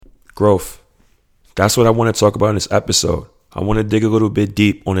growth. That's what I want to talk about in this episode. I want to dig a little bit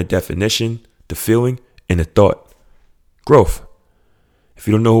deep on the definition, the feeling, and the thought. Growth. If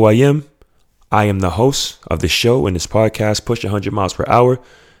you don't know who I am the host of the show and this podcast, Push 100 Miles Per Hour,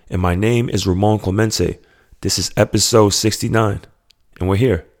 and my name is Ramon Clemente. This is episode 69, and we're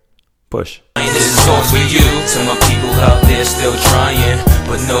here. Push. This is all for you, to my people out there still trying,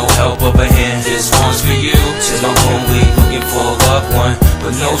 but no help of a hand. This one's for you, to my homie looking for a loved one,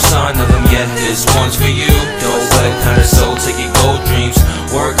 but no sign of them yet. This one's for you, don't let kind of soul take your gold dreams.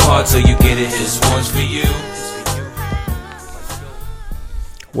 Work hard till you get it. This one's for you.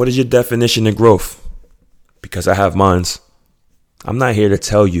 What is your definition of growth? Because I have mine. I'm not here to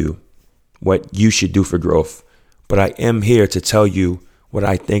tell you what you should do for growth, but I am here to tell you what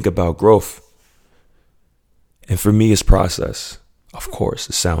I think about growth. And for me, it's process. Of course,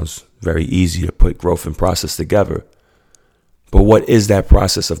 it sounds very easy to put growth and process together. But what is that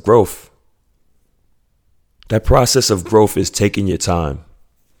process of growth? That process of growth is taking your time.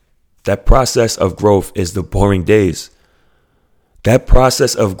 That process of growth is the boring days. That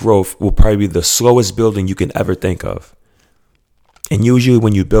process of growth will probably be the slowest building you can ever think of. And usually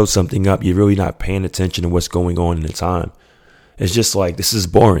when you build something up, you're really not paying attention to what's going on in the time. It's just like, this is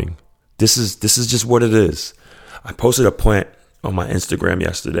boring. This is just what it is. I posted a plant on my Instagram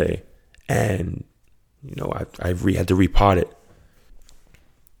yesterday, and I had to repot it.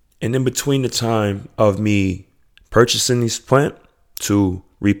 And in between the time of me purchasing this plant to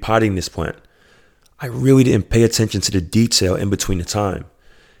repotting this plant, I really didn't pay attention to the detail in between the time.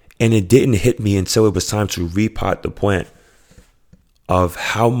 And it didn't hit me until it was time to repot the plant of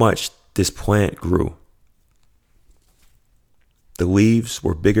how much this plant grew. The leaves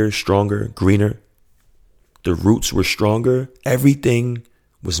were bigger, stronger, greener. The roots were stronger. Everything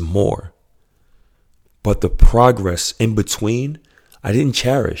was more. But the progress in between, I didn't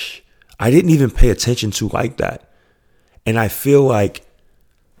cherish. I didn't even pay attention to like that. And I feel like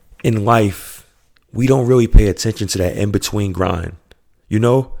in life, we don't really pay attention to that in-between grind.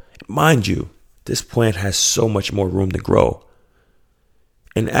 Mind you, this plant has so much more room to grow.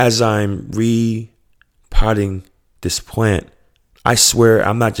 And as I'm repotting this plant, I swear,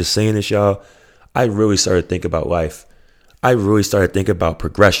 I'm not just saying this, y'all. I really started to think about life. I really started to think about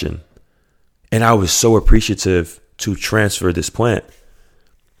progression. And I was so appreciative to transfer this plant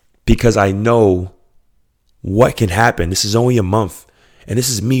because I know what can happen. This is only a month. And this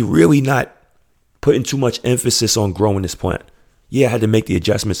is me really not putting too much emphasis on growing this plant. Yeah, I had to make the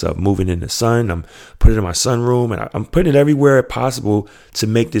adjustments of moving in the sun. I'm putting it in my sunroom, and I'm putting it everywhere possible to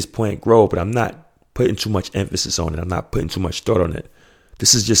make this plant grow, but I'm not putting too much emphasis on it. I'm not putting too much thought on it.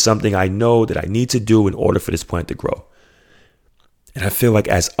 This is just something I know that I need to do in order for this plant to grow. And I feel like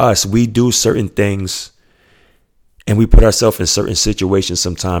as us, we do certain things and we put ourselves in certain situations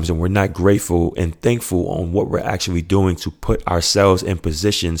sometimes, and we're not grateful and thankful on what we're actually doing to put ourselves in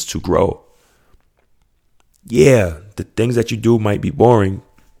positions to grow. Yeah, the things that you do might be boring,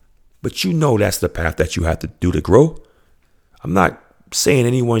 but that's the path that you have to do to grow. I'm not saying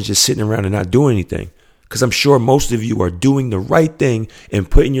anyone's just sitting around and not doing anything, because I'm sure most of you are doing the right thing and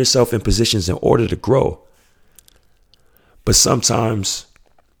putting yourself in positions in order to grow. But sometimes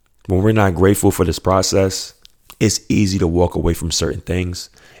when we're not grateful for this process, it's easy to walk away from certain things.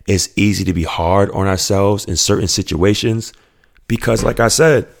 It's easy to be hard on ourselves in certain situations because, like I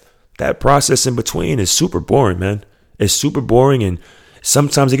said, that process in between is super boring, man. It's super boring, and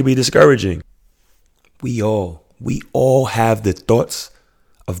sometimes it can be discouraging. We all have the thoughts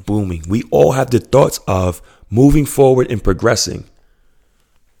of booming. We all have the thoughts of moving forward and progressing.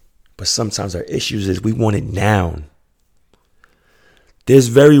 But sometimes our issues is we want it now. It's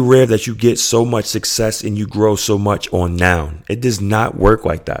very rare that you get so much success and you grow so much on now. It does not work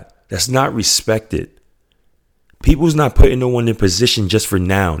like that. That's not respected. People's not putting no one in position just for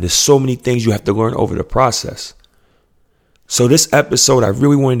now. There's so many things you have to learn over the process. So this episode, I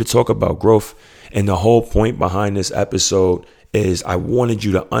really wanted to talk about growth. And the whole point behind this episode is I wanted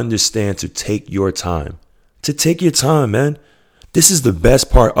you to understand to take your time. To take your time, man. This is the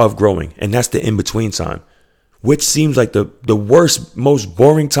best part of growing. And that's the in-between time, which seems like the worst, most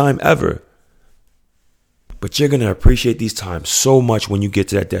boring time ever. But you're going to appreciate these times so much when you get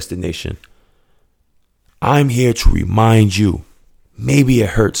to that destination. I'm here to remind you, maybe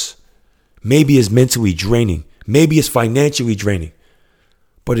it hurts. Maybe it's mentally draining. Maybe it's financially draining.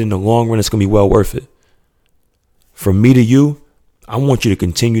 But in the long run, it's going to be well worth it. From me to you, I want you to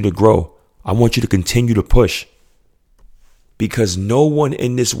continue to grow. I want you to continue to push. Because no one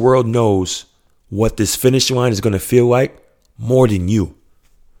in this world knows what this finish line is going to feel like more than you.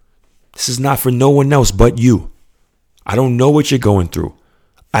 This is not for no one else but you. I don't know what you're going through.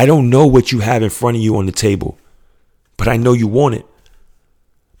 I don't know what you have in front of you on the table, but I know you want it.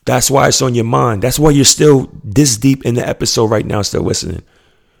 That's why it's on your mind. That's why you're still this deep in the episode right now, still listening.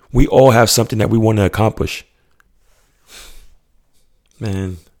 We all have something that we want to accomplish.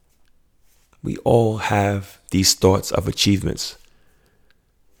 Man, we all have these thoughts of achievements.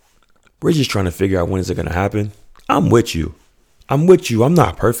 We're just trying to figure out when is it going to happen. I'm with you. I'm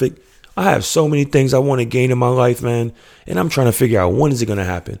not perfect. I have so many things I want to gain in my life, man. And I'm trying to figure out when is it going to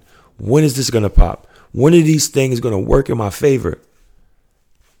happen? When is this going to pop? When are these things going to work in my favor?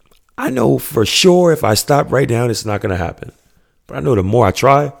 I know for sure if I stop right now, it's not going to happen. But I know the more I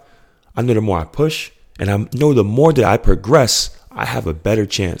try, I know the more I push, and I know the more that I progress, I have a better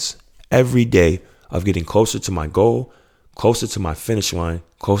chance every day of getting closer to my goal, closer to my finish line,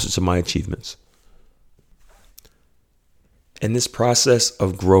 closer to my achievements. In this process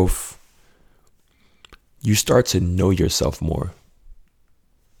of growth, you start to know yourself more.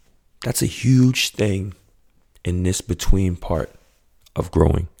 That's a huge thing in this between part of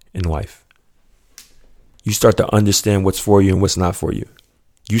growing in life. You start to understand what's for you and what's not for you.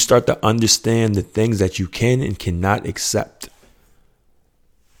 You start to understand the things that you can and cannot accept.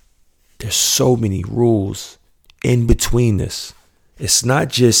 There's so many rules in between this. It's not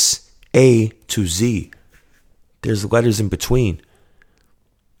just A to Z. There's letters in between.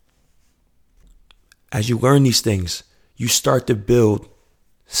 As you learn these things, you start to build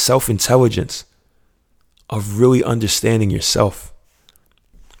self-intelligence of really understanding yourself.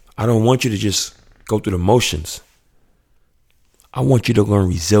 I don't want you to just go through the motions. I want you to learn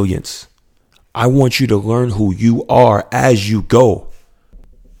resilience. I want you to learn who you are as you go.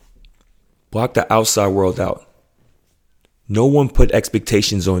 Block the outside world out. No one put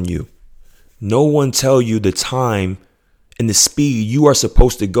expectations on you. No one tell you the time and the speed you are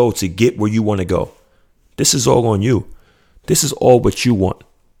supposed to go to get where you want to go. This is all on you. This is all what you want.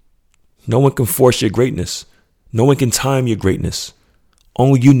 No one can force your greatness. No one can time your greatness.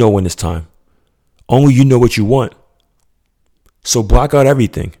 Only you know when it's time. Only you know what you want. So block out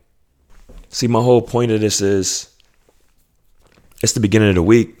everything. See, my whole point of this is, it's the beginning of the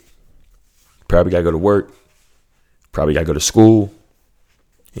week. Probably got to go to work. Probably got to go to school.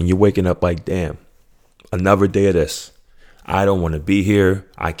 And you're waking up like, damn, another day of this. I don't want to be here.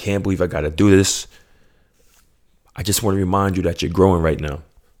 I can't believe I got to do this. I just want to remind you that you're growing right now.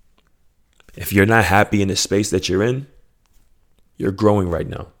 If you're not happy in the space that you're in, you're growing right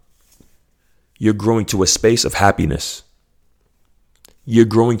now. You're growing to a space of happiness. You're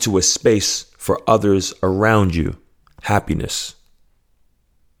growing to a space for others around you. Happiness.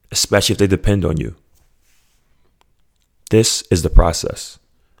 Especially if they depend on you. This is the process.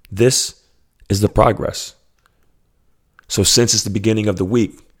 This is the progress. So since it's the beginning of the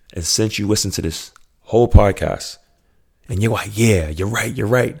week, and since you listen to this whole podcast, and you're like, yeah, you're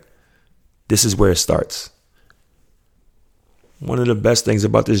right. This is where it starts. One of the best things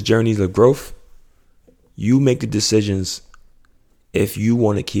about this journey of growth, you make the decisions if you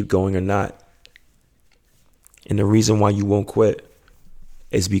want to keep going or not. And the reason why you won't quit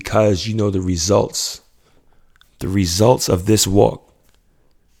is because you know the results. The results of this walk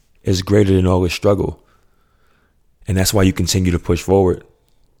is greater than all the struggle. And that's why you continue to push forward.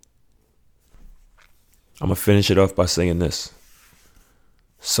 I'm going to finish it off by saying this.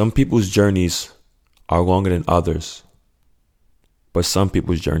 Some people's journeys are longer than others, but some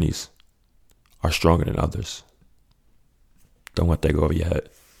people's journeys are stronger than others. Don't let that go over your head.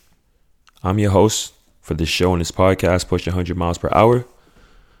 I'm your host for this show and this podcast, Pushing 100 Miles Per Hour,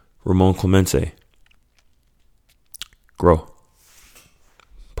 Ramon Clemente. Grow.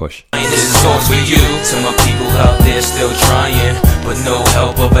 Push. This is all for you, to my people out there still trying, but no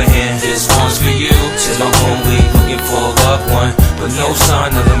help of a hand. This one's for you, to my only looking for a loved one, but no sign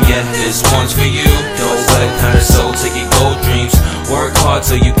of them yet. This one's for you. Don't let kind of soul take your gold dreams. Work hard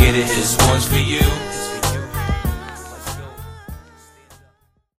till you get it. This one's for you.